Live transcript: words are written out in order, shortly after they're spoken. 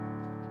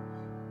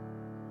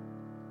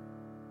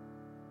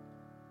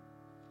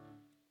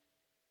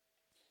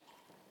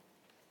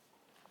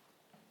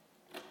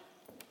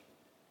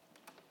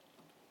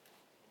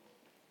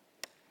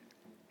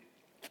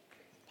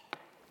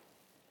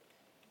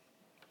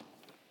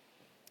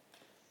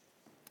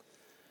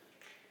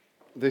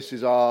This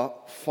is our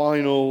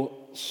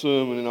final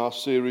sermon in our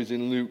series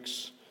in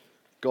Luke's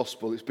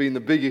Gospel. It's been the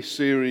biggest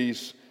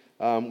series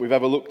we've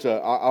ever looked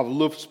at. I've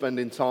loved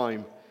spending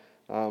time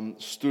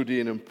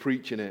studying and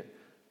preaching it.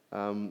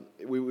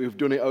 We've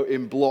done it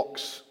in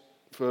blocks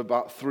for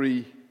about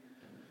 3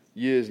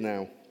 years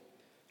now.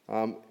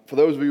 For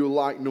those of you who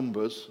like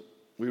numbers,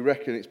 we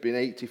reckon it's been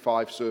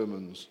 85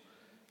 sermons.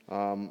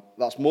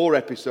 That's more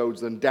episodes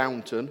than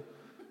Downton,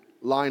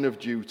 Line of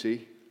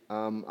Duty,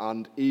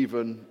 and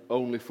even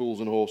Only Fools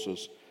and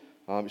Horses.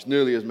 It's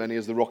nearly as many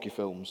as the Rocky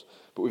films.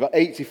 But we've got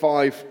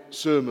 85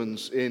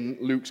 sermons in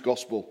Luke's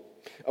Gospel.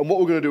 And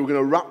what we're going to do, we're going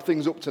to wrap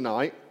things up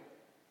tonight,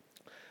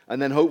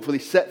 and then hopefully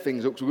set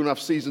things up. So we're going to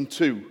have season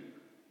 2.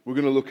 We're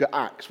going to look at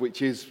Acts,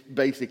 which is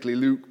basically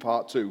Luke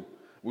part 2.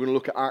 We're going to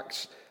look at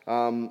Acts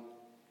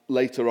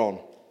later on.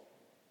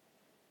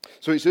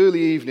 So it's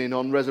early evening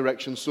on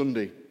Resurrection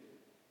Sunday,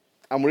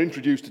 and we're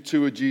introduced to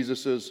two of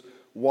Jesus's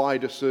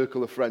wider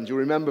circle of friends. You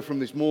remember from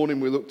this morning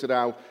we looked at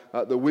how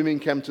the women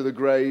came to the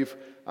grave,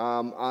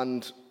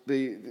 and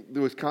they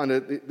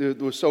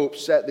were so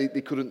upset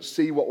they couldn't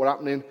see what were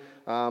happening.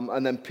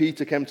 And then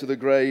Peter came to the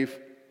grave.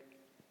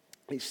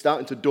 It's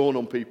starting to dawn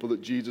on people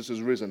that Jesus has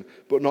risen,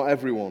 but not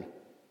everyone.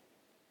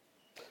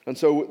 And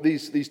so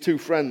these two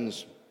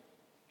friends,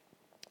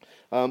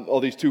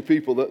 or these two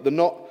people, they're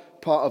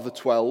not part of the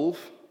 12,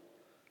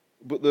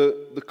 but they're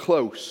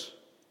close.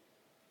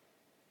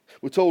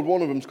 We're told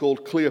one of them's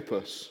called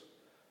Cleopas.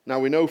 Now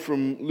we know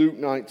from Luke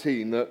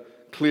 19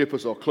 that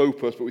Cleopas, or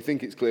Clopas, but we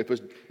think it's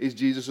Cleopas, is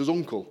Jesus'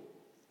 uncle.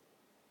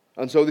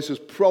 And so this is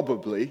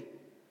probably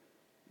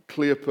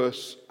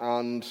Cleopas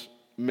and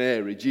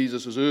Mary,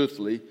 Jesus'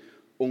 earthly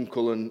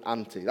uncle and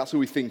auntie. That's who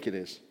we think it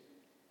is.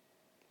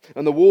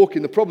 And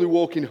they're probably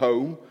walking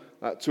home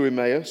to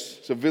Emmaus.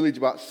 It's a village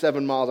about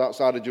 7 miles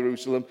outside of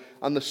Jerusalem.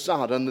 And they're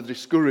sad and they're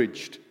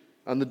discouraged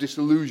and they're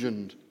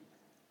disillusioned.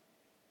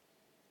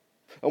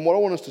 And what I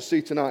want us to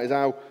see tonight is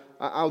how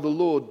the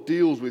Lord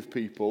deals with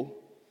people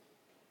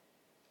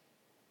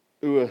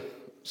who are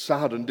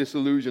sad and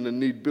disillusioned and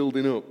need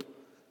building up.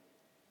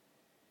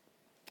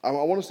 I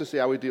want us to see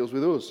how he deals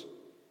with us.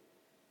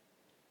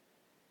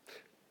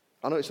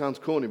 I know it sounds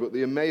corny, but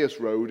the Emmaus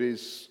road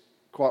is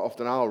quite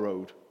often our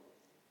road.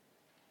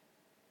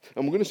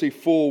 And we're going to see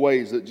 4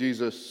 ways that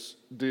Jesus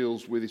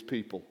deals with his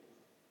people.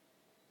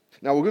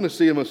 Now, we're going to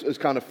see them as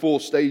kind of 4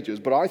 stages,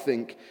 but I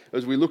think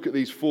as we look at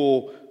these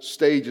 4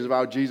 stages of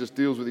how Jesus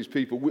deals with his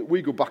people,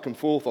 we go back and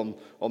forth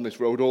on this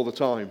road all the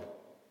time.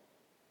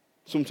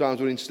 Sometimes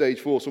we're in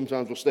stage 4,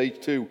 sometimes we're stage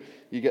 2.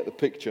 You get the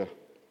picture.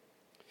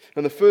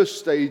 And the first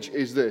stage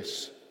is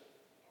this,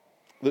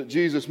 that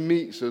Jesus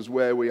meets us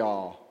where we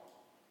are.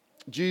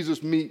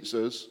 Jesus meets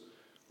us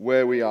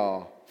where we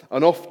are,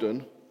 and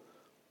often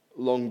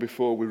long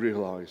before we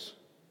realize.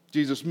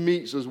 Jesus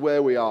meets us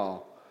where we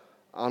are,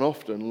 and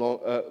often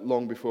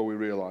long before we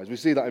realize. We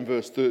see that in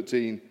verse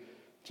 13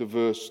 to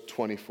verse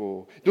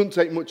 24. It doesn't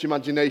take much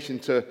imagination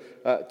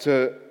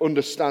to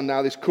understand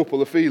how this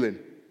couple are feeling.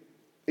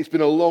 It's been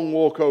a long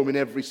walk home in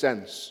every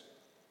sense.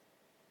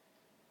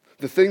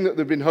 The thing that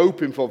they've been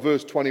hoping for,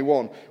 verse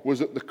 21, was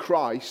that the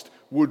Christ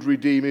would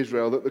redeem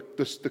Israel, that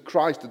the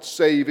Christ would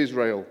save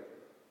Israel.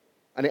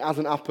 And it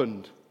hasn't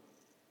happened.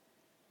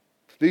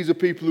 These are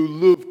people who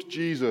loved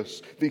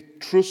Jesus. They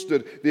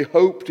trusted, they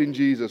hoped in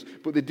Jesus,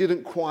 but they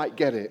didn't quite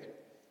get it.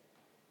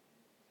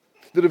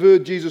 That have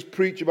heard Jesus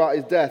preach about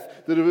his death,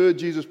 that have heard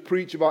Jesus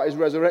preach about his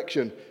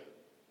resurrection.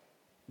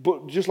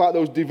 But just like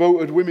those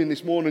devoted women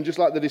this morning, just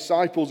like the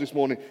disciples this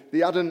morning, they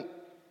hadn't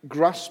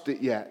grasped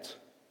it yet.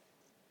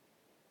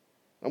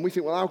 And we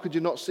think, well, how could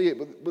you not see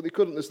it? But they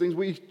couldn't. There's things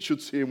we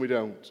should see and we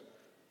don't.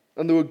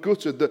 And they were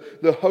gutted.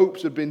 The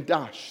hopes had been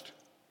dashed.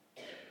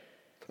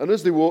 And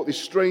as they walk, this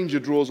stranger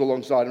draws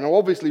alongside. And now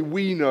obviously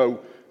we know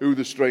who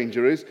the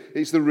stranger is.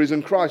 It's the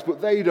risen Christ, but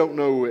they don't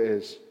know who it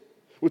is.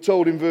 We're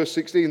told in verse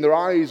 16, their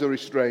eyes are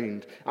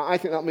restrained. I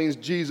think that means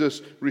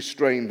Jesus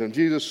restrained them.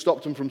 Jesus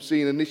stopped them from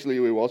seeing initially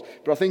who he was.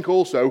 But I think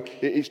also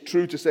it's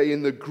true to say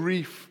in the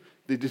grief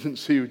they didn't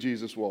see who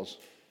Jesus was.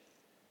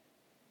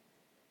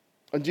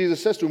 And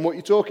Jesus says to them, what are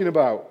you talking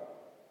about?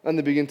 And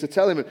they begin to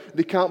tell him.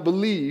 They can't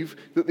believe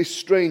that this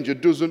stranger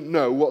doesn't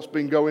know what's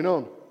been going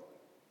on.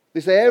 They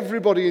say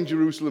everybody in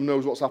Jerusalem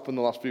knows what's happened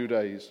the last few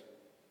days.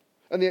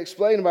 And they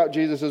explain about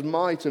Jesus'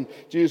 might and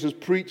Jesus'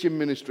 preaching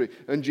ministry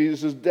and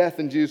Jesus' death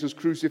and Jesus'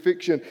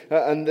 crucifixion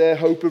and their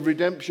hope of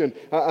redemption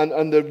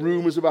and the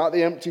rumors about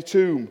the empty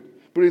tomb.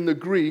 But in the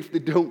grief, they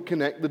don't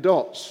connect the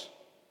dots.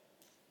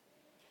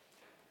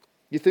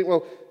 You think,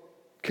 well,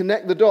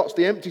 connect the dots,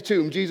 the empty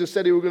tomb, Jesus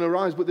said he was going to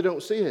rise, but they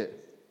don't see it.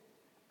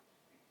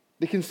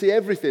 They can see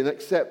everything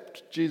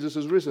except Jesus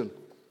has risen.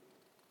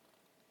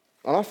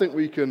 And I think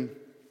we can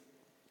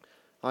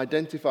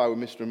identify with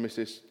Mr. and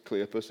Mrs.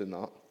 Cleopas in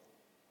that.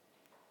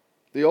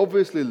 They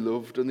obviously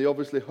loved and they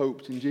obviously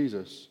hoped in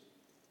Jesus.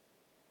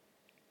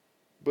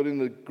 But in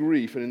the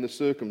grief and in the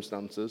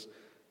circumstances,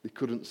 they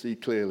couldn't see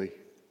clearly.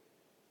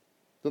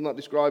 Doesn't that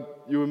describe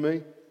you and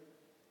me?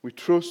 We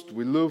trust,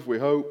 we love, we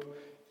hope,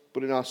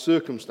 but in our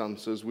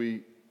circumstances,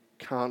 we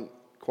can't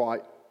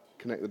quite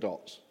connect the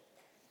dots.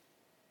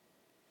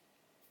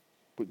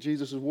 But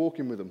Jesus is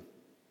walking with them.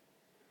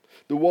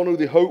 The one who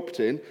they hoped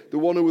in, the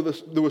one who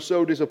they were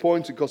so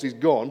disappointed because he's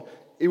gone,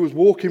 he was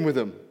walking with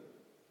them.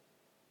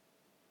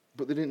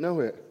 But they didn't know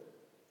it.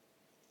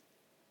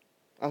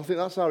 I think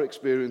that's our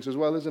experience as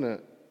well, isn't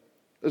it?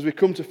 As we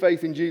come to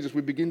faith in Jesus,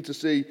 we begin to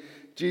see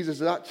Jesus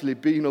has actually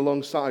been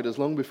alongside us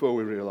long before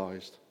we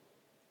realised.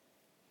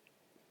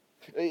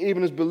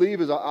 Even as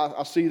believers,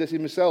 I see this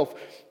in myself.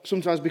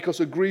 Sometimes because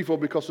of grief or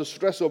because of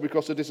stress or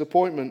because of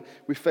disappointment,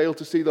 we fail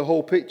to see the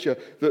whole picture,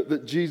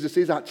 that Jesus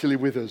is actually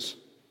with us.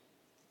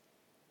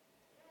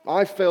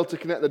 I failed to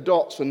connect the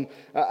dots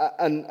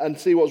and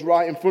see what's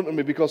right in front of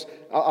me because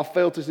I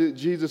failed to see that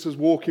Jesus is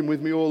walking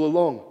with me all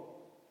along.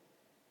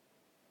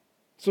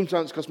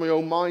 Sometimes because my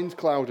own mind's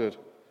clouded,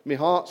 my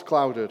heart's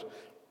clouded.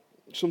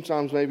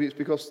 Sometimes maybe it's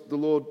because the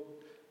Lord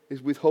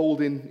is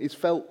withholding his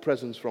felt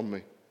presence from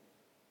me.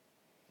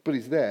 But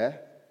he's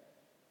there.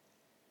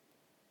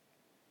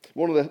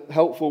 One of the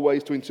helpful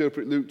ways to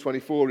interpret Luke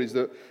 24 is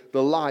that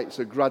the lights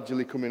are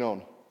gradually coming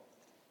on.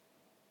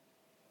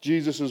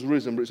 Jesus has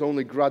risen, but it's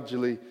only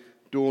gradually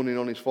dawning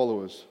on his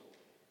followers.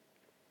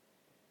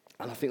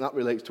 And I think that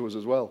relates to us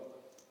as well.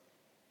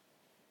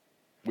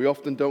 We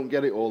often don't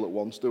get it all at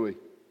once, do we?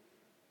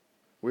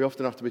 We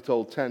often have to be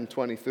told 10,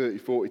 20, 30,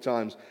 40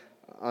 times,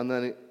 and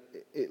then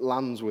it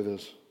lands with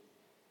us.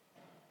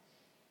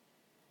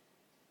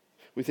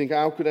 We think,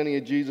 how could any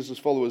of Jesus'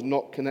 followers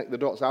not connect the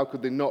dots? How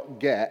could they not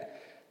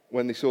get,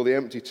 when they saw the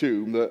empty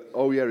tomb, that,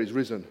 oh yeah, he's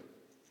risen?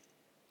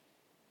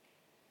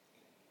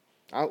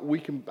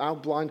 How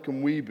blind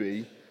can we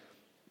be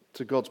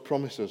to God's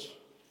promises?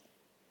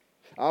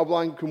 How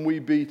blind can we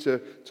be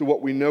to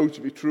what we know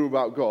to be true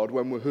about God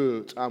when we're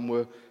hurt and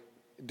we're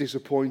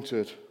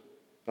disappointed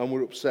and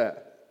we're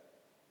upset?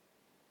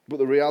 But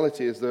the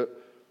reality is that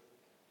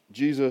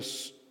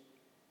Jesus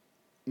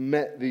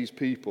met these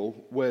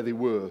people where they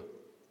were.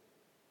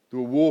 They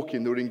were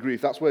walking, they were in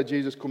grief. That's where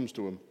Jesus comes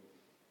to them.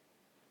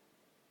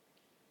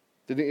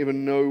 They didn't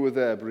even know we were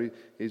there, but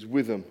he's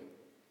with them.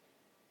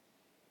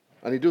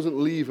 And he doesn't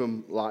leave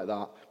them like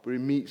that, but he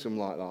meets them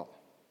like that.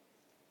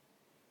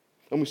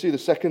 And we see the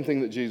second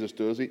thing that Jesus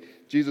does.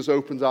 Jesus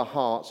opens our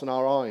hearts and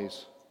our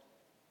eyes.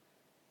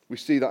 We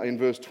see that in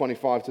verse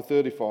 25 to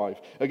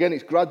 35. Again,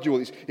 it's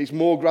gradual. It's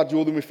more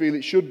gradual than we feel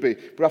it should be.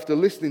 But after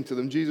listening to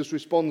them, Jesus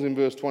responds in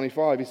verse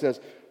 25. He says,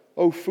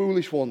 "O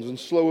foolish ones and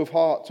slow of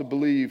heart to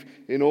believe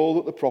in all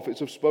that the prophets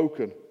have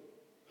spoken.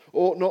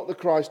 Ought not the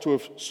Christ to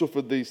have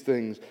suffered these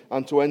things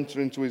and to enter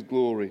into his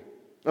glory?"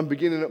 And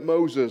beginning at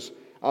Moses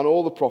and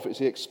all the prophets,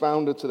 he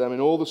expounded to them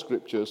in all the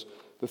scriptures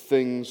the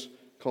things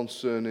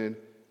concerning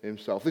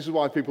himself. This is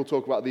why people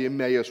talk about the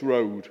Emmaus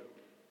Road.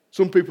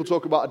 Some people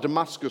talk about a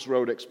Damascus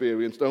Road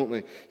experience, don't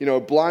they? You know,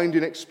 a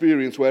blinding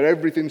experience where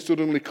everything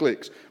suddenly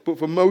clicks. But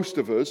for most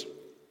of us,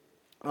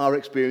 our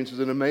experience is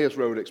an Emmaus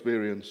Road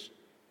experience.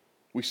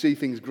 We see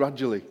things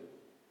gradually.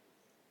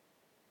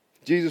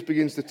 Jesus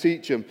begins to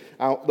teach them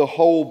how the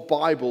whole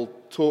Bible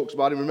talks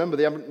about him. Remember,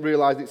 they haven't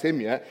realized it's him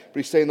yet, but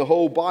he's saying the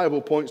whole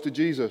Bible points to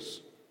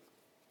Jesus.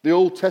 The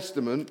Old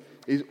Testament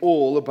is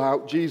all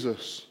about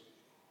Jesus.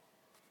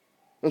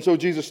 And so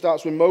Jesus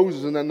starts with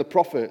Moses and then the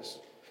prophets.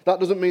 That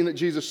doesn't mean that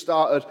Jesus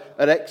started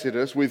at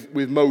Exodus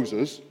with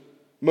Moses.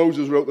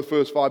 Moses wrote the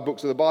first 5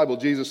 books of the Bible.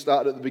 Jesus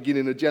started at the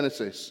beginning of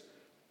Genesis.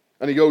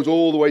 And he goes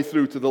all the way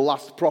through to the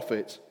last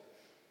prophet.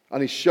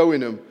 And he's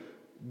showing them,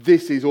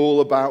 this is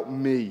all about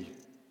me.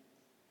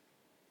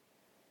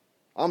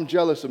 I'm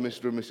jealous of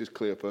Mr. and Mrs.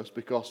 Cleopas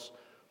because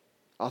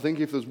I think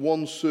if there's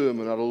one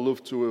sermon I'd have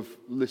loved to have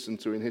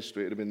listened to in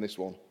history, it would have been this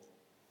one.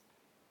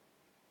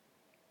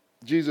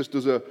 Jesus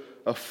does a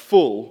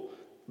full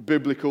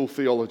biblical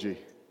theology.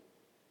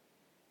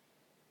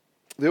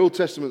 The Old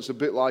Testament's a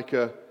bit like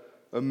a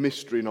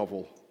mystery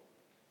novel.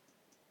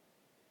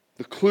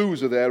 The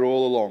clues are there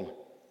all along.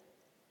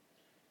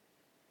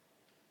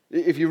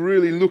 If you're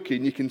really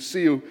looking, you can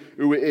see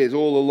who it is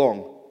all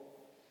along.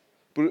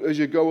 But as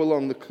you go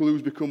along, the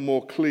clues become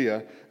more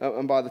clear,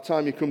 and by the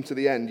time you come to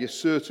the end, you're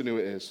certain who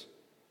it is.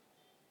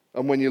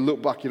 And when you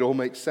look back, it all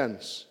makes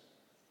sense.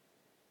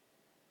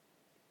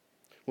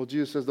 Well,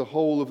 Jesus says the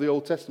whole of the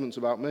Old Testament's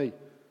about me.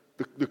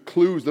 The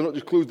clues, they're not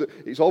just clues.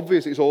 It's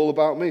obvious it's all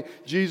about me.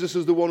 Jesus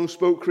is the one who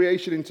spoke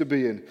creation into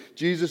being.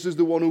 Jesus is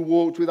the one who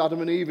walked with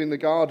Adam and Eve in the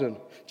garden.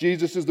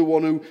 Jesus is the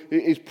one who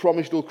is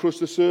promised will crush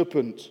the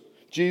serpent.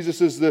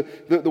 Jesus is the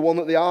one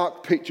that the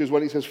ark pictures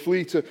when it says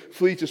flee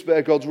to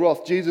spare God's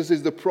wrath. Jesus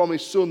is the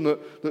promised son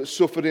that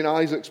suffered in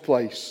Isaac's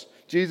place.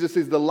 Jesus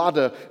is the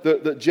ladder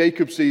that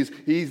Jacob sees.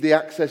 He's the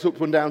access up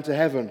and down to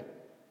heaven.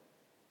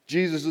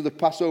 Jesus is the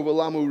Passover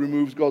lamb who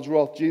removes God's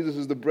wrath. Jesus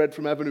is the bread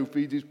from heaven who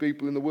feeds his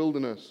people in the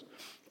wilderness.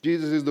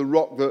 Jesus is the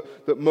rock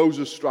that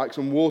Moses strikes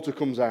and water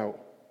comes out.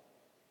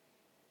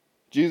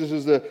 Jesus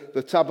is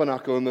the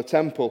tabernacle and the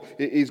temple.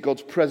 It is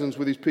God's presence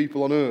with his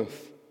people on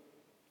earth.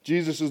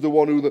 Jesus is the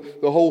one who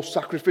the whole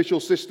sacrificial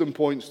system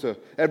points to.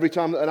 Every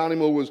time that an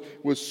animal was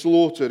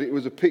slaughtered, it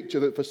was a picture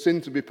that for sin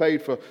to be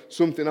paid for,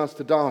 something has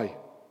to die.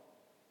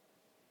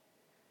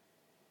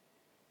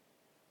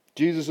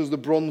 Jesus is the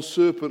bronze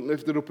serpent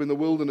lifted up in the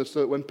wilderness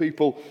so that when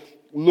people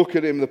look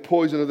at him, the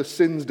poison of the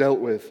sins dealt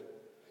with.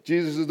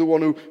 Jesus is the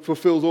one who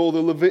fulfills all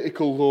the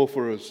Levitical law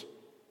for us.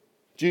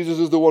 Jesus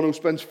is the one who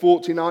spends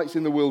 40 nights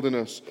in the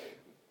wilderness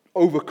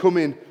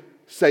overcoming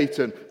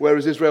Satan,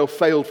 whereas Israel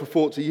failed for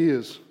 40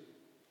 years.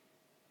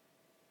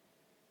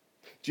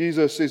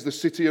 Jesus is the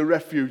city of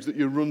refuge that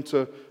you run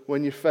to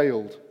when you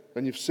failed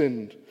and you've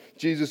sinned.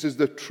 Jesus is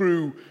the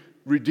true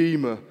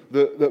Redeemer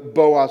that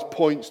Boaz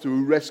points to,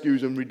 who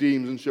rescues and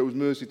redeems and shows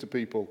mercy to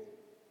people.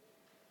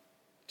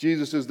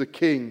 Jesus is the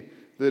King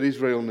that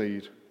Israel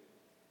need.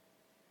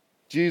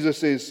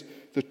 Jesus is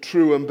the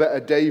true and better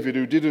David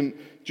who didn't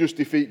just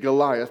defeat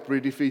Goliath, but he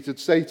defeated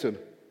Satan.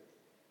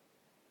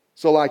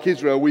 So like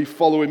Israel, we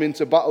follow him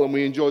into battle and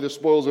we enjoy the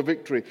spoils of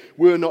victory.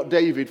 We're not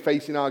David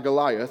facing our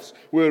Goliaths.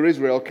 We're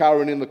Israel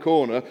cowering in the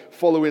corner,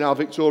 following our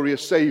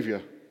victorious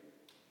Saviour.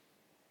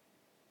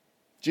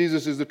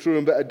 Jesus is the true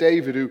and better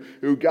David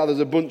who gathers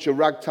a bunch of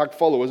ragtag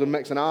followers and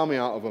makes an army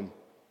out of them.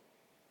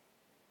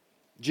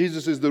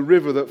 Jesus is the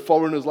river that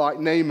foreigners like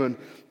Naaman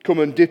come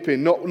and dip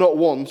in, not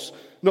once,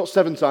 not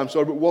 7 times,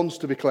 but once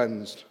to be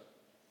cleansed.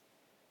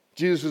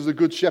 Jesus is the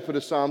good shepherd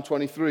of Psalm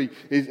 23,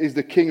 is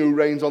the king who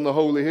reigns on the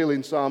holy hill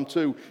in Psalm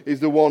 2, is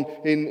the one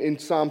in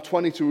Psalm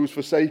 22 who's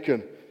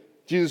forsaken.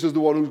 Jesus is the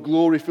one whose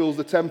glory fills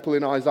the temple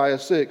in Isaiah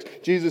 6.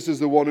 Jesus is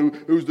the one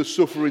who's the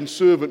suffering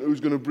servant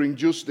who's going to bring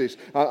justice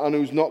and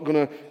who's not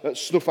going to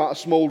snuff out a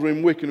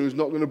smouldering wick and who's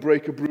not going to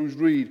break a bruised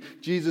reed.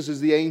 Jesus is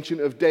the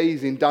Ancient of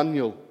Days in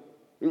Daniel,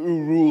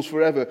 who rules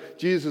forever.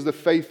 Jesus is the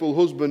faithful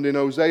husband in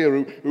Hosea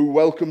who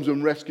welcomes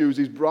and rescues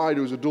his bride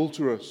who's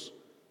adulterous.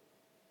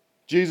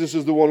 Jesus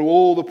is the one who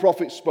all the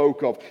prophets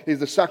spoke of. He's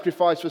the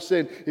sacrifice for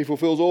sin. He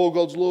fulfills all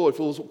God's law. He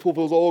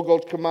fulfills all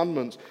God's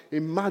commandments.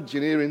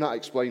 Imagine hearing that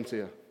explained to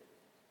you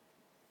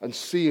and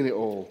seeing it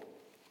all.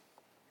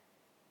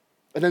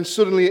 And then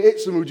suddenly it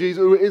hits them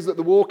who it is that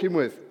they're walking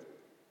with.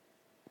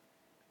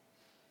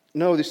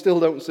 No, they still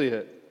don't see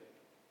it.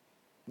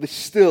 They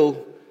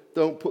still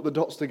don't put the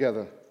dots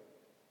together.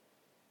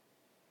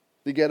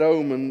 They get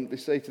home and they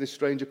say to this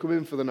stranger, come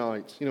in for the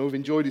night. You know, we've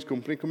enjoyed his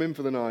company, come in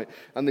for the night.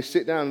 And they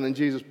sit down and then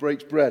Jesus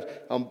breaks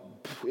bread and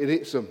it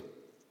hits them.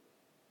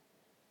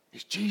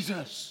 It's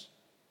Jesus.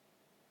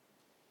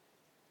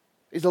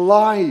 He's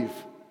alive.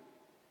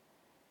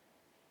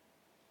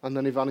 And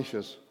then he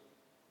vanishes.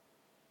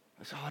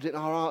 I said, didn't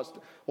our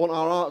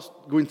hearts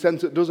go in 10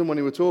 to a dozen when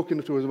he was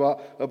talking to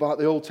us about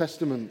the Old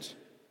Testament?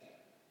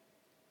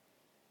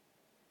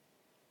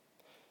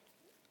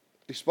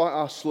 Despite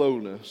our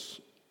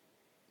slowness,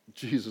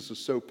 Jesus is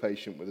so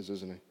patient with us,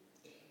 isn't he?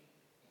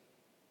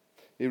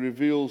 He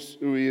reveals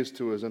who he is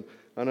to us, and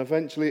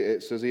eventually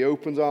it's as he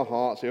opens our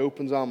hearts, he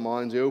opens our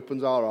minds, he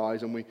opens our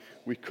eyes, and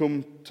we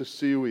come to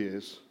see who he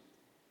is.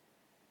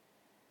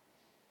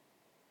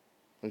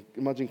 And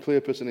imagine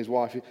Cleopas and his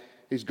wife.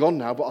 He's gone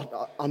now,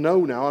 but I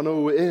know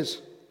who it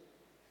is.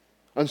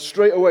 And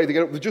straight away they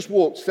get up. They just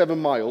walked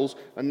 7 miles,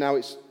 and now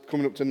it's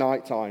coming up to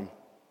night time.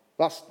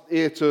 That's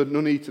here to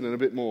Nuneaton and a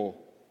bit more.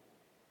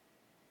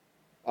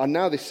 And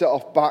now they set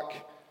off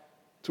back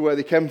to where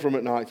they came from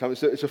at night time.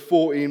 It's a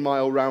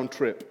 14-mile round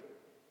trip.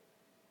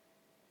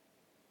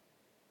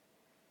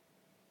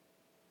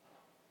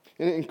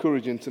 Isn't it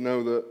encouraging to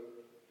know that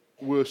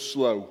we're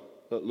slow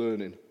at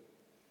learning?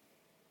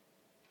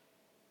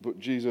 But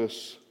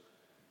Jesus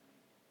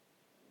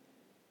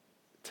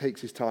takes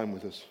his time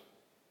with us.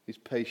 He's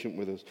patient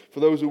with us. For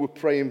those who we're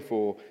praying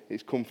for,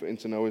 it's comforting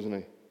to know, isn't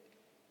he?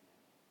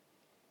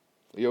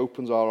 He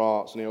opens our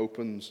hearts and he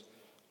opens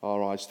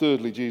our eyes.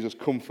 Thirdly, Jesus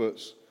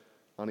comforts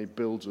and he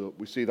builds up.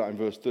 We see that in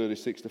verse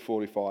 36 to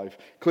 45.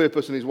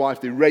 Cleopas and his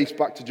wife, they race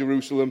back to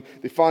Jerusalem.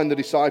 They find the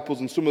disciples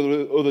and some of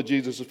the other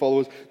Jesus'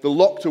 followers. They're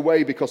locked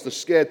away because they're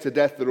scared to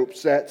death. They're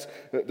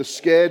upset. They're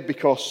scared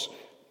because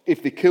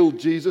if they killed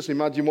Jesus,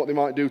 imagine what they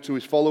might do to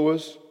his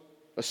followers,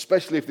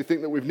 especially if they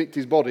think that we've nicked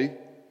his body.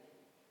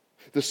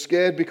 They're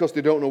scared because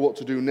they don't know what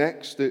to do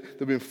next. They've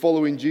been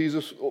following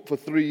Jesus up for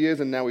 3 years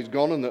and now he's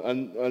gone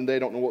and they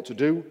don't know what to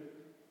do.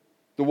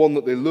 The one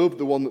that they love,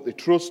 the one that they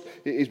trust,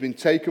 he's been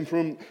taken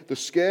from. They're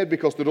scared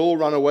because they'd all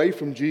ran away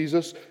from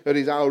Jesus at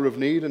his hour of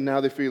need and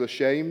now they feel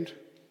ashamed.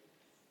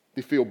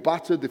 They feel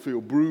battered, they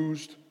feel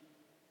bruised.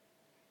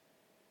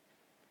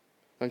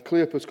 And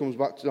Cleopas comes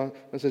back to them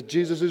and says,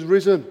 Jesus is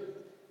risen.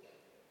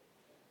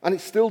 And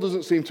it still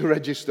doesn't seem to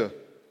register.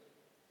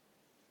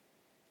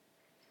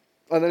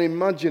 And then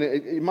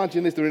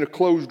imagine this, they're in a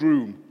closed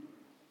room,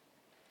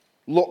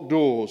 locked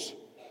doors,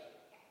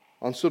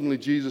 and suddenly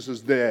Jesus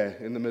is there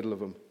in the middle of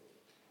them.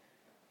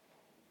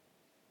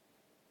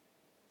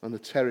 And they're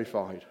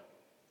terrified.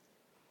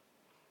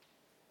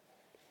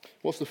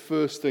 What's the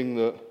first thing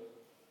that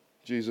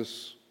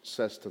Jesus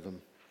says to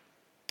them?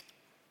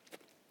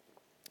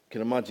 You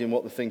can imagine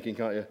what they're thinking,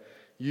 can't you?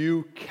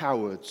 You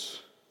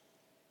cowards.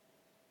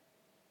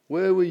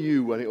 Where were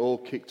you when it all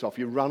kicked off?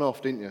 You ran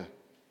off, didn't you?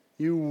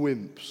 You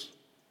wimps.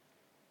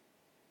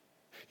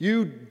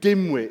 You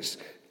dimwits.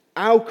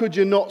 How could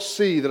you not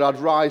see that I'd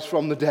rise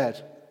from the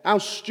dead? How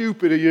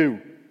stupid are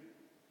you?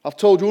 I've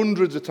told you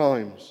hundreds of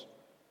times.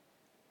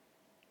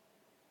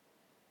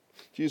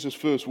 Jesus'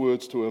 first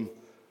words to him,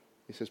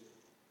 he says,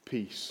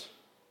 peace.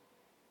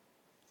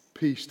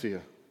 Peace to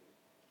you.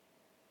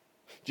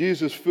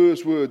 Jesus'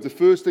 first word, the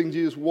first thing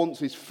Jesus wants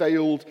his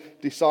failed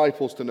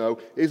disciples to know,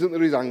 isn't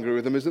that he's angry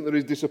with them, isn't that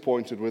he's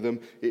disappointed with them.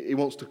 He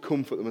wants to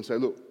comfort them and say,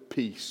 look,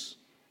 peace.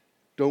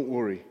 Don't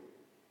worry.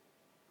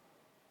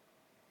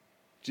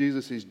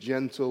 Jesus is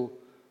gentle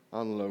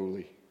and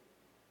lowly.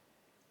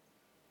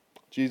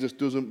 Jesus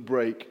doesn't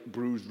break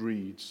bruised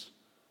reeds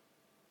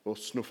or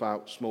snuff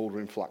out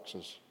smouldering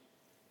flaxes.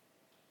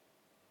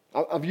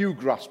 Have you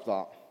grasped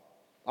that?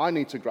 I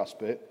need to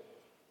grasp it.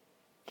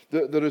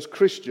 That as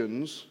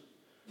Christians,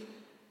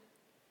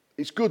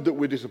 it's good that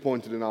we're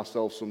disappointed in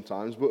ourselves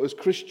sometimes, but as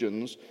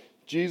Christians,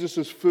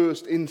 Jesus'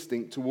 first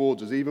instinct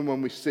towards us, even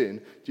when we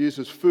sin,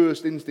 Jesus'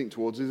 first instinct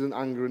towards us isn't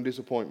anger and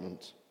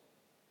disappointment.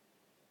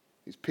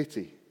 It's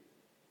pity.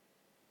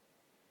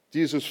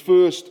 Jesus'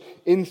 first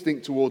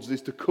instinct towards us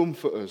is to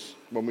comfort us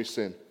when we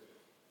sin.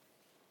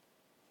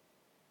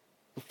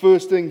 The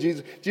first thing,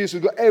 Jesus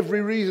has got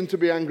every reason to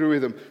be angry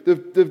with them.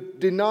 They've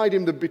denied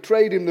him, they've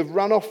betrayed him, they've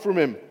ran off from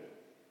him.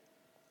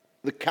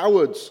 The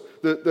cowards,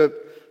 the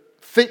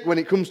thick when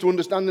it comes to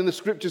understanding the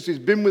scriptures, he's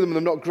been with them and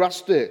they've not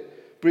grasped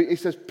it. But he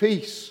says,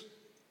 peace.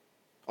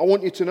 I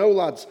want you to know,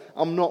 lads,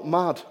 I'm not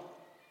mad.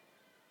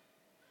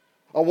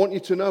 I want you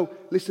to know,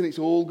 listen, it's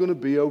all going to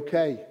be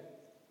okay.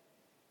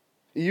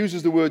 He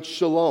uses the word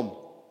shalom.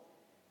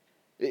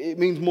 It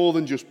means more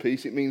than just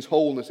peace. It means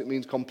wholeness. It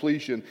means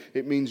completion.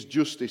 It means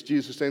justice.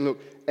 Jesus is saying, look,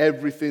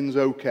 everything's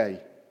okay.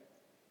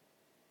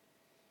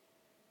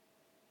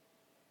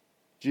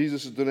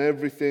 Jesus has done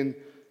everything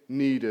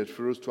needed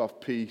for us to have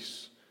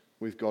peace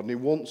with God, and he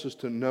wants us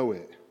to know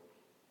it.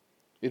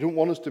 He doesn't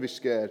want us to be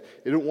scared.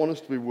 He doesn't want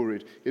us to be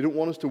worried. He doesn't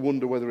want us to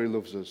wonder whether he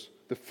loves us.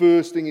 The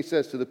first thing he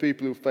says to the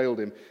people who failed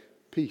him,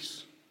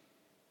 peace.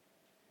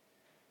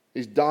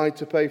 He's died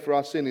to pay for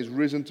our sin. He's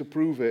risen to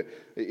prove it.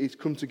 He's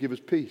come to give us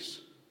peace.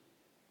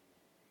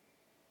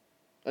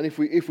 And if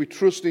we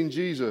trust in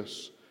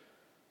Jesus,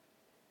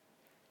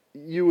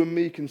 you and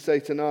me can say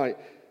tonight,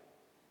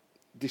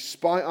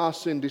 despite our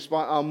sin,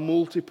 despite our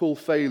multiple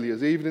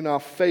failures, even in our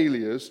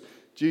failures,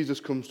 Jesus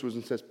comes to us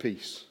and says,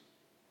 peace.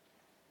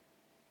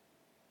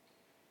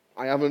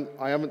 I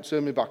haven't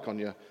turned my back on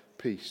you.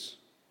 Peace.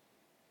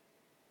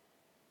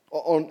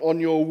 On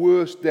your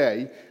worst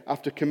day,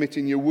 after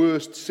committing your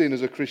worst sin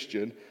as a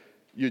Christian,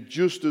 you're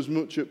just as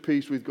much at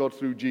peace with God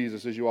through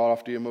Jesus as you are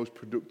after your most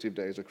productive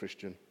day as a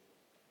Christian.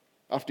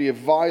 After your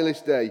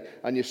vilest day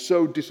and you're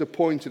so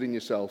disappointed in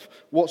yourself,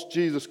 what's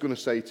Jesus going to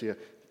say to you?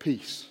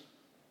 Peace.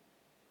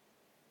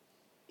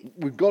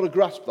 We've got to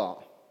grasp that.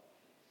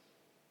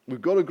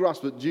 We've got to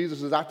grasp that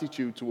Jesus'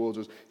 attitude towards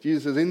us,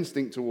 Jesus'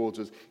 instinct towards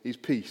us is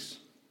peace.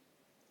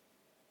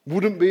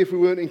 Wouldn't be if we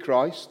weren't in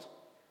Christ,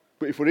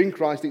 but if we're in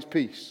Christ, it's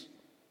peace.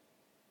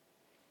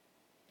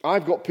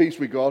 I've got peace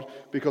with God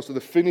because of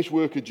the finished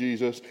work of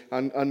Jesus,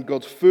 and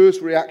God's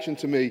first reaction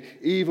to me,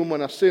 even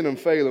when I sin and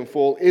fail and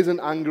fall, isn't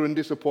anger and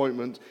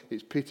disappointment,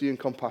 it's pity and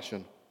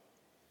compassion.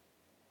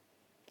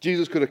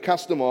 Jesus could have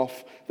cast them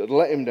off, that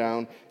let him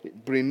down,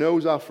 but he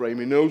knows our frame,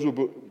 he knows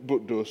we're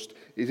but dust,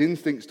 his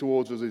instincts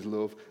towards us is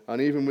love,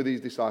 and even with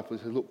these disciples,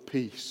 he says, look,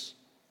 peace.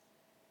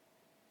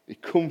 He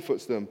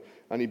comforts them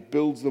and he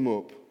builds them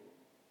up.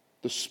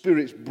 The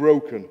spirit's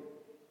broken.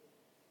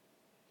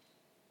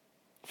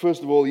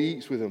 First of all, he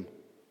eats with them.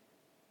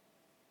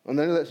 And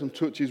then he lets them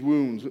touch his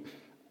wounds.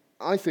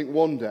 I think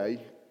one day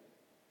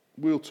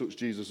we'll touch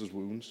Jesus'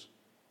 wounds.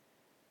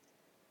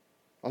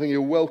 I think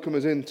he'll welcome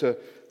us into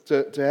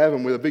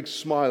heaven with a big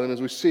smile, and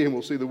as we see him,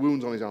 we'll see the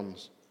wounds on his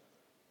hands.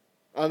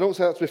 And I don't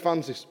say that to be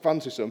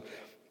fancysome.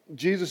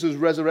 Jesus'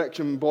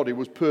 resurrection body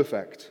was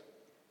perfect,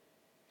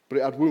 but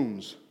it had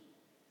wounds.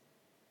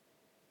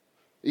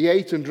 He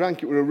ate and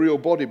drank it with a real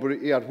body, but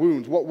he had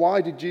wounds.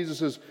 Why did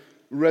Jesus'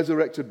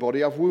 resurrected body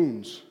have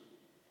wounds?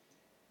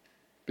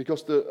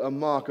 Because they're a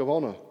mark of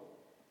honor.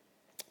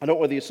 I don't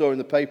know whether you saw in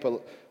the paper,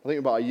 I think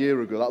about a year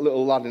ago, that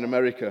little lad in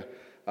America,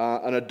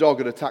 and a dog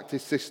had attacked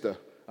his sister,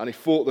 and he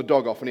fought the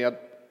dog off, and he had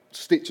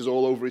stitches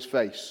all over his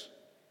face.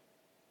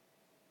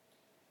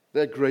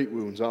 They're great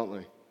wounds, aren't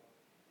they?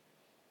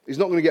 He's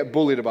not going to get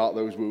bullied about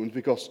those wounds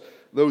because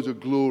those are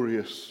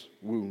glorious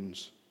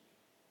wounds.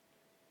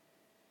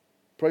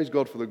 Praise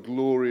God for the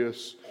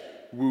glorious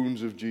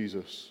wounds of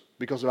Jesus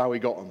because of how he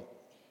got them.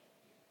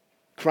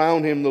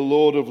 Crown him the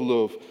Lord of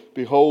love.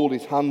 Behold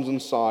his hands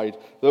and side,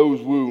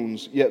 those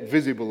wounds yet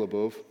visible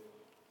above,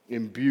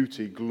 in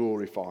beauty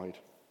glorified.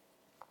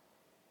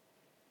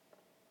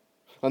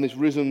 And this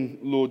risen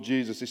Lord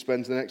Jesus, he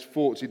spends the next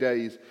 40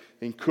 days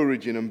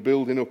encouraging and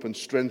building up and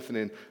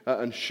strengthening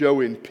and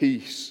showing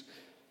peace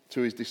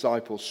to his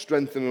disciples,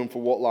 strengthening them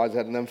for what lies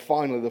ahead. And then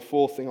finally, the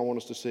fourth thing I want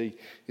us to see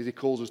is he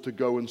calls us to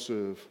go and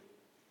serve.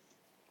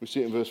 We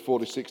see it in verse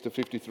 46 to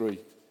 53.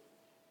 Do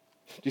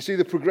you see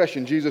the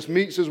progression? Jesus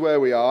meets us where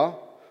we are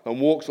and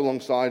walks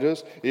alongside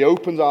us. He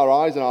opens our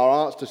eyes and our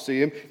hearts to see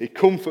him. He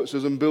comforts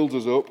us and builds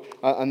us up.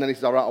 And then he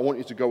says, all right, I want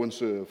you to go and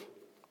serve.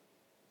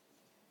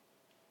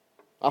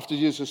 After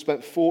Jesus has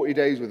spent 40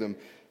 days with them,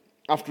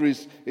 After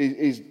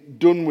he's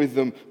done with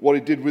them what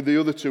he did with the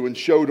other two and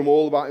showed them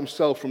all about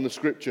himself from the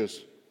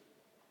scriptures,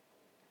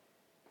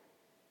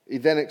 he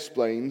then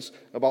explains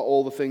about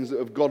all the things that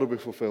have got to be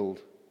fulfilled.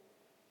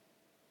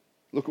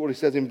 Look at what he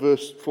says in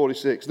verse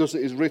 46. Thus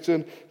it is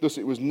written, thus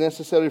it was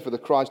necessary for the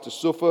Christ to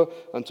suffer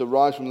and to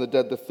rise from the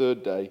dead the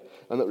third day,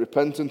 and that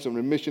repentance and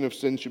remission of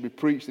sins should be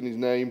preached in his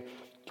name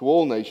to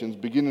all nations,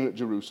 beginning at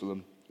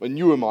Jerusalem. And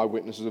you are my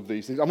witnesses of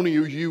these things. I'm going to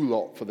use you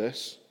lot for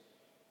this.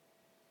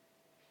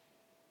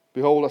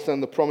 Behold, I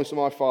send the promise of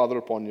my Father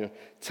upon you.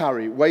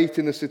 Tarry, wait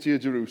in the city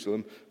of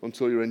Jerusalem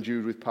until you're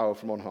endued with power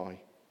from on high.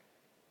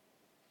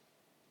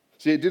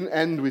 See, it didn't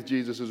end with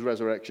Jesus'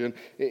 resurrection.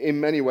 In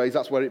many ways,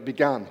 that's where it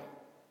began.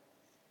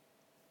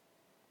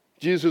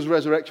 Jesus'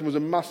 resurrection was a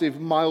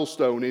massive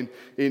milestone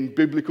in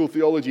biblical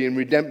theology, in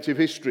redemptive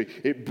history.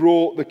 It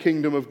brought the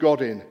kingdom of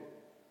God in.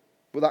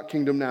 But that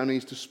kingdom now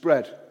needs to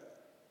spread.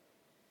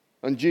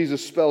 And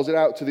Jesus spells it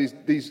out to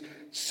these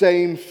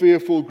same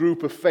fearful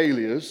group of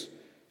failures.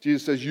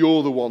 Jesus says,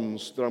 you're the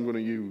ones that I'm going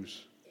to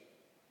use.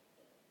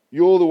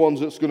 You're the ones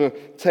that's going to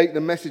take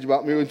the message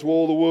about me into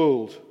all the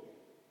world.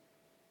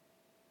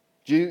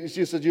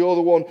 Jesus said, you're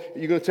the one,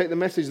 you're going to take the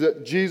message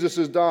that Jesus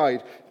has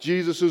died,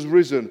 Jesus has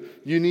risen.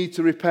 You need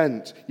to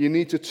repent. You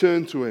need to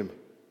turn to him.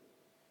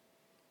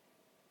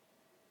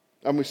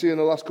 And we see in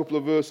the last couple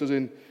of verses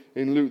in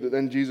Luke that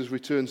then Jesus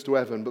returns to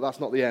heaven, but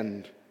that's not the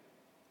end.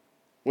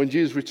 When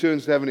Jesus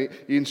returns to heaven,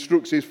 he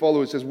instructs his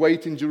followers, says,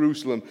 wait in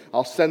Jerusalem,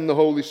 I'll send the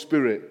Holy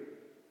Spirit.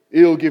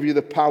 He'll give you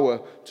the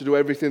power to do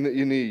everything that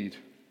you need.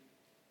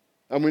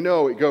 And we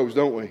know how it goes,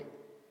 don't we?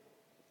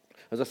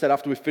 As I said,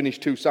 after we finish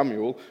 2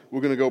 Samuel,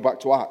 we're going to go back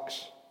to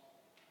Acts.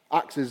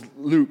 Acts is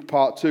Luke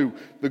part 2.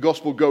 The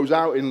gospel goes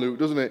out in Luke,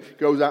 doesn't it? It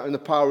goes out in the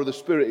power of the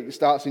Spirit. It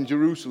starts in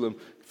Jerusalem,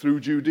 through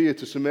Judea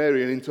to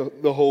Samaria and into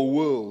the whole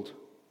world.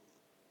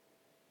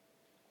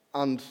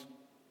 And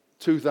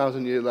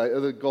 2,000 years later,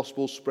 the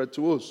gospel spread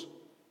to us.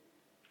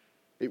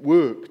 It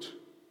worked.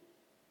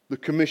 The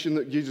commission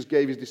that Jesus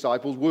gave his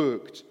disciples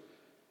worked.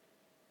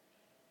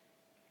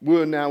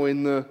 We're now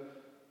in the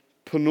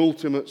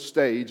penultimate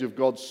stage of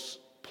God's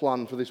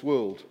plan for this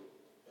world.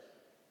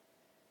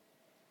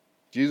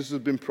 Jesus has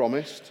been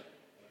promised.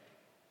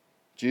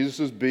 Jesus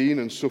has been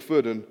and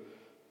suffered and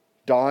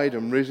died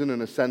and risen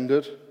and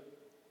ascended.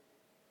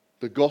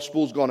 The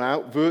gospel's gone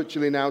out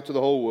virtually now to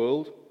the whole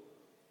world.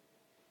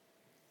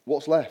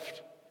 What's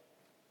left?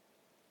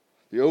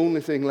 The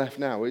only thing left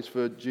now is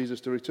for Jesus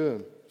to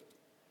return.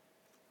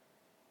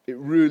 It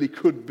really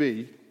could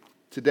be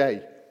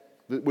today.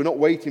 We're not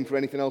waiting for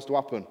anything else to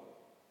happen.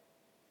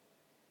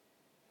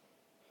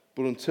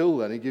 But until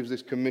then, he gives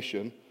this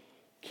commission,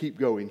 keep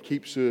going,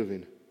 keep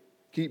serving,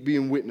 keep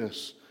being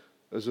witness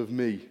as of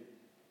me.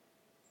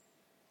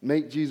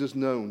 Make Jesus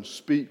known,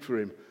 speak for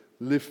him,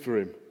 live for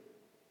him.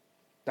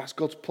 That's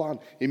God's plan.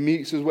 He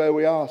meets us where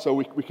we are so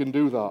we can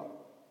do that.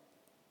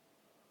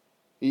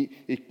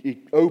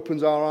 He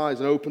opens our eyes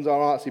and opens our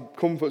hearts. He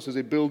comforts us.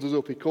 He builds us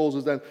up. He calls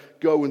us then,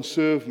 go and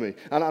serve me.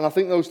 And I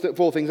think those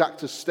 4 things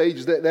act as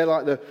stages. They're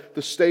like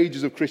the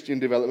stages of Christian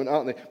development,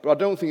 aren't they? But I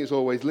don't think it's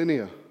always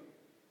linear.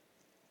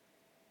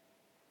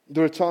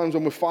 There are times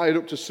when we're fired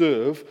up to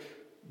serve,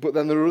 but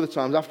then there are other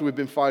times after we've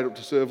been fired up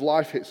to serve,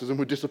 life hits us and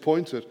we're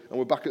disappointed and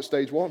we're back at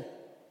stage 1.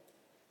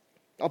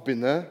 I've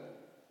been there.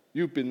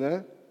 You've been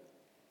there.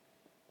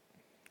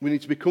 We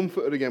need to be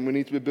comforted again. We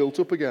need to be built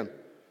up again.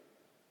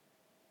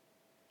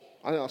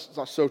 I think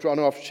that's so true. I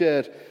know I've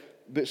shared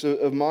bits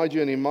of my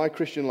journey in my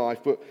Christian life,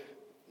 but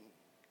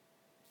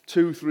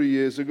 2-3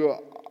 years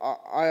ago,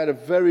 I had a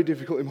very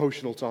difficult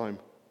emotional time.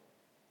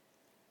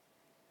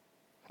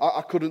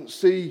 I couldn't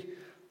see...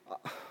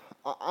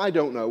 I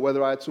don't know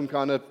whether I had some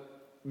kind of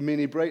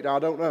mini breakdown. I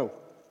don't know.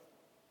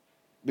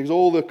 Because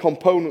all the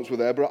components were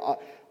there, but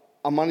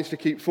I managed to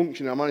keep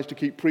functioning. I managed to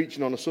keep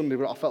preaching on a Sunday,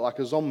 but I felt like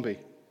a zombie.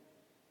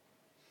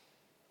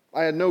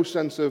 I had no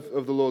sense of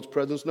the Lord's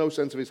presence, no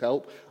sense of his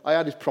help. I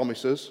had his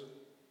promises.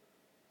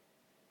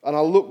 And I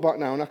look back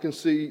now and I can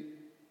see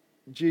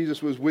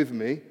Jesus was with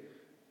me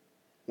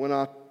when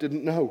I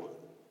didn't know.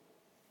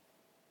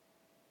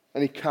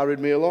 And he carried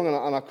me along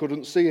and I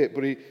couldn't see it,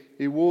 but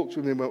he walked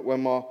with me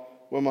when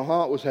my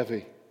heart was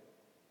heavy.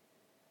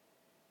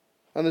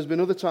 And there's been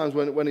other times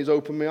when he's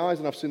opened my eyes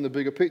and I've seen the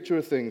bigger picture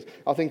of things.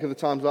 I think of the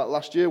times like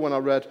last year when I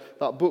read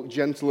that book,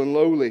 Gentle and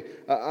Lowly.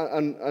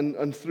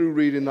 And through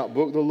reading that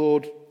book, the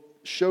Lord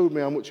showed me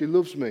how much he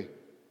loves me.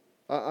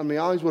 And my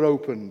eyes were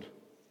opened.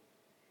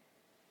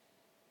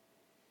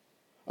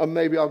 And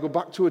maybe I'll go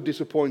back to a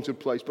disappointed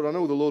place, but I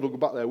know the Lord will go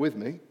back there with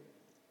me.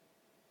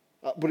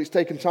 But it's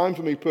taken time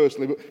for me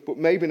personally. But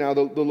maybe now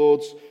the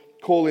Lord's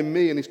calling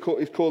me and he's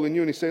calling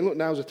you and he's saying, look,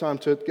 now's the time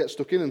to get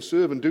stuck in and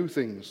serve and do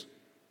things.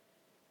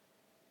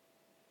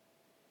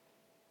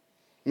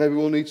 Maybe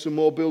we'll need some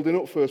more building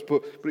up first,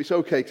 but it's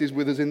okay because he's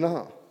with us in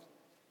that.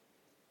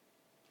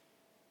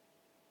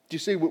 Do you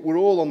see, we're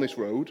all on this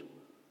road.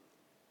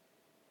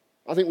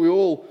 I think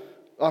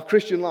our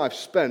Christian life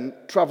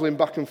spent travelling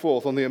back and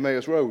forth on the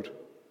Emmaus Road.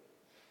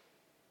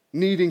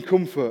 Needing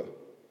comfort,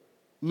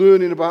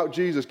 learning about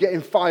Jesus,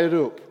 getting fired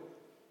up,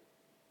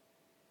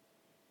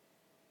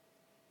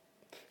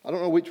 I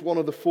don't know which one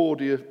of the four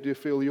do you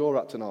feel you're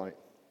at tonight?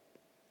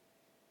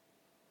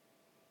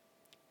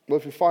 Well,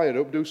 if you're fired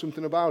up, do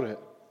something about it.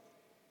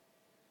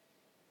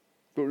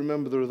 But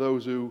remember, there are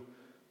those who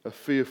are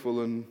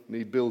fearful and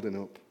need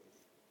building up.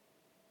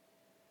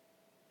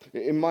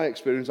 In my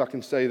experience, I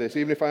can say this,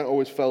 even if I haven't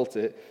always felt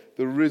it,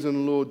 the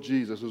risen Lord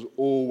Jesus has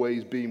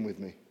always been with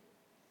me.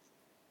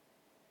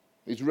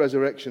 His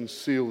resurrection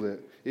sealed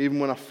it. Even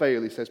when I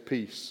fail, he says,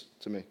 peace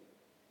to me.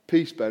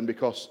 Peace, Ben,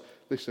 because,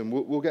 listen,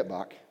 we'll get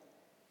back.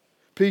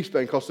 Peace,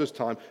 Ben, because there's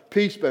time.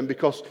 Peace, Ben,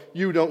 because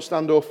you don't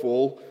stand or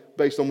fall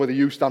based on whether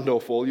you stand or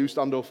fall. You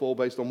stand or fall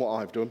based on what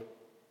I've done.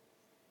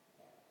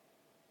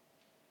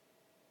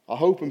 I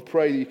hope and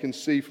pray that you can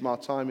see from our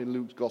time in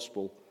Luke's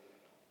gospel,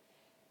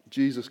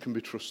 Jesus can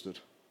be trusted.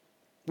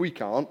 We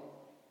can't,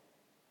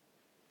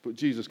 but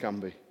Jesus can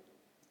be.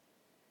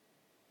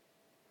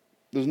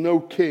 There's no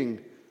king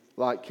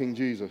like King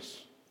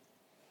Jesus.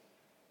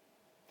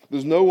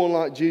 There's no one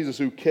like Jesus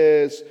who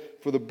cares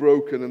for the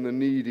broken and the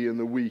needy and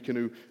the weak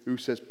and who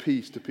says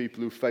peace to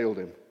people who failed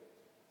him.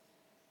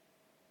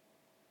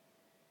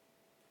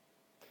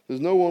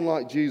 There's no one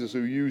like Jesus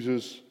who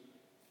uses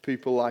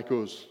people like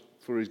us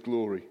for his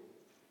glory.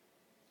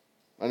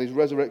 And his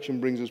resurrection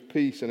brings us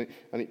peace, and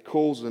it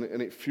calls and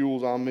it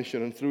fuels our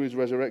mission. And through his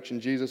resurrection,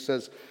 Jesus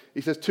says,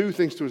 he says two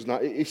things to us now.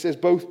 He says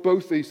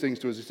both these things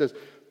to us. He says,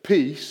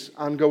 peace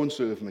and go and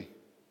serve me.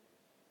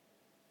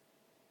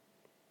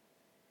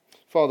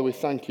 Father, we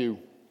thank you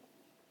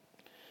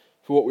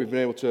for what we've been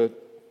able to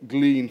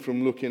glean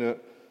from looking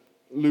at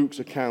Luke's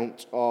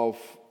account of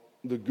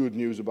the good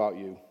news about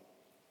you.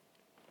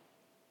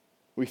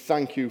 We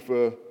thank you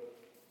for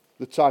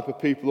the type of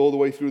people all the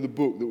way through the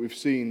book that we've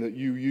seen that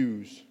you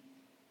use.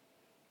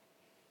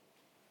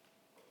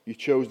 You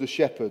chose the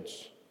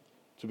shepherds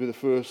to be the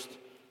first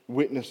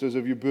witnesses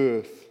of your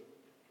birth.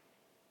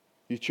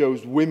 You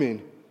chose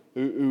women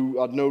who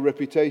had no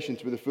reputation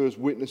to be the first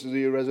witnesses of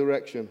your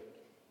resurrection.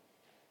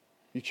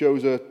 You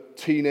chose a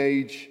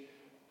teenage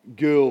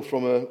girl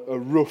from a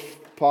rough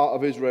part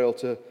of Israel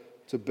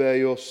to bear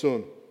your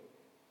son.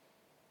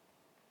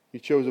 You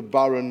chose a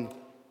barren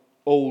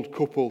old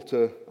couple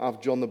to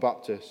have John the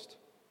Baptist.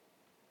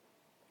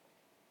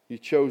 You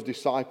chose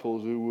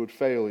disciples who would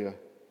fail you,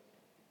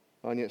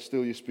 and yet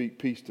still you speak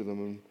peace to them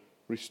and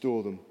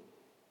restore them.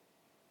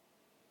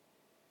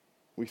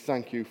 We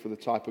thank you for the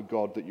type of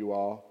God that you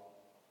are,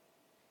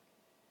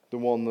 the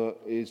one that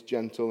is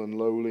gentle and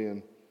lowly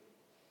and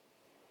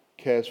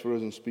cares for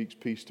us and speaks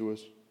peace to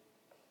us.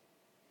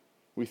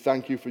 We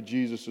thank you for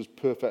Jesus'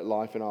 perfect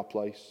life in our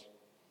place.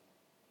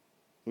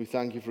 We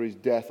thank you for his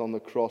death on the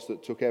cross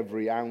that took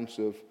every ounce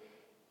of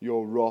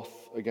your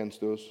wrath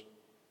against us.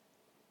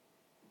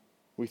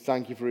 We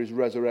thank you for his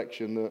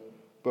resurrection that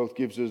both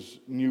gives us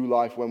new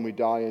life when we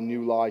die and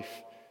new life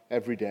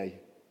every day.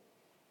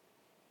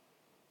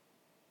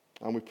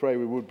 And we pray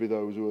we would be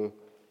those who are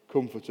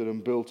comforted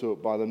and built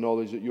up by the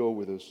knowledge that you're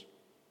with us.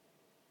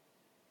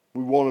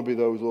 We want to be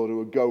those, Lord,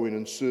 who are going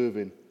and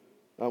serving,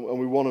 and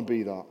we want to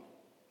be that.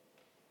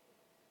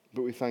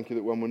 But we thank you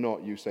that when we're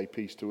not, you say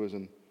peace to us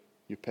and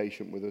you're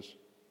patient with us.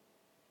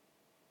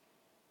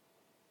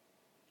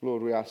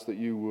 Lord, we ask that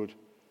you would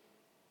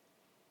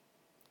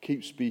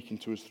keep speaking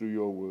to us through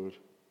your word.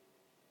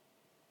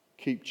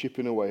 Keep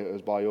chipping away at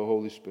us by your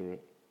Holy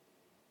Spirit.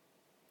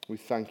 We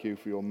thank you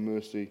for your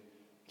mercy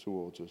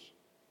towards us.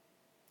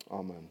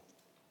 Amen.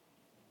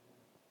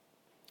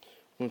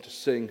 I want to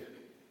sing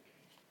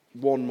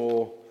one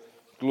more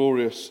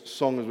glorious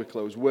song as we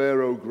close.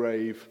 Where, O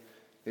grave,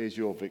 is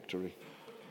your victory?